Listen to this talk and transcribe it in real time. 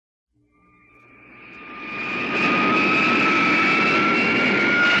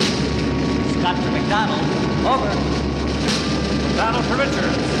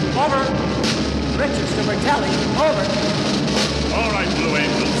Kelly, over. All right, Blue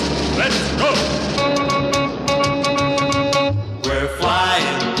Angels, let's go! We're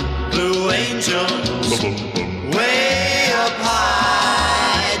flying, Blue Angels, way up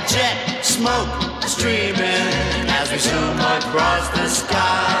high. Jet smoke streaming as we zoom across the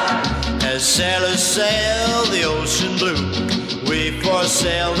sky. As sailors sail the ocean blue, we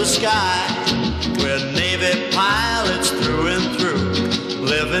foresail the sky. We're Navy pilots through and through,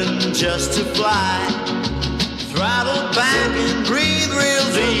 living just to fly. Throttle back and breathe real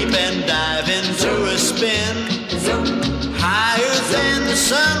deep and dive into a spin. Higher than the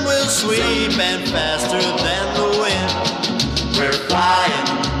sun will sweep and faster than the wind. We're flying,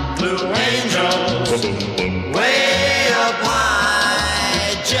 Blue Angels, way up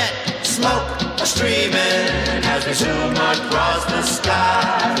high. Jet smoke streaming as we zoom across the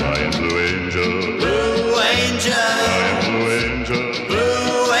sky. Flying Blue Angels, Blue Angels, flying Blue Angels,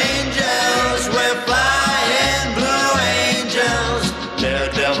 Blue Angels, we're flying Blue Angels,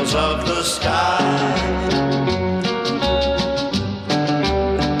 daredevils of the sky.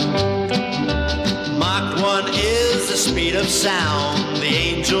 Mach 1 is the speed of sound. The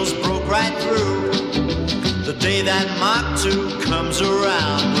angels broke right through. The day that Mach 2 comes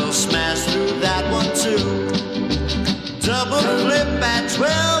around, we'll smash through that one too. Double flip at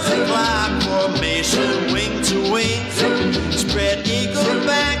 12 o'clock, formation wing to wing. Spread eagle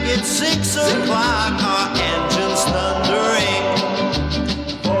back at 6 o'clock, our engines thundering.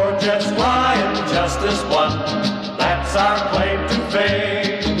 Four jets flying just as one, that's our claim to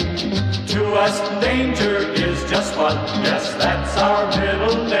fame. To us danger is just one, yes, that's our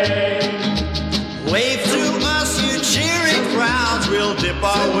middle name.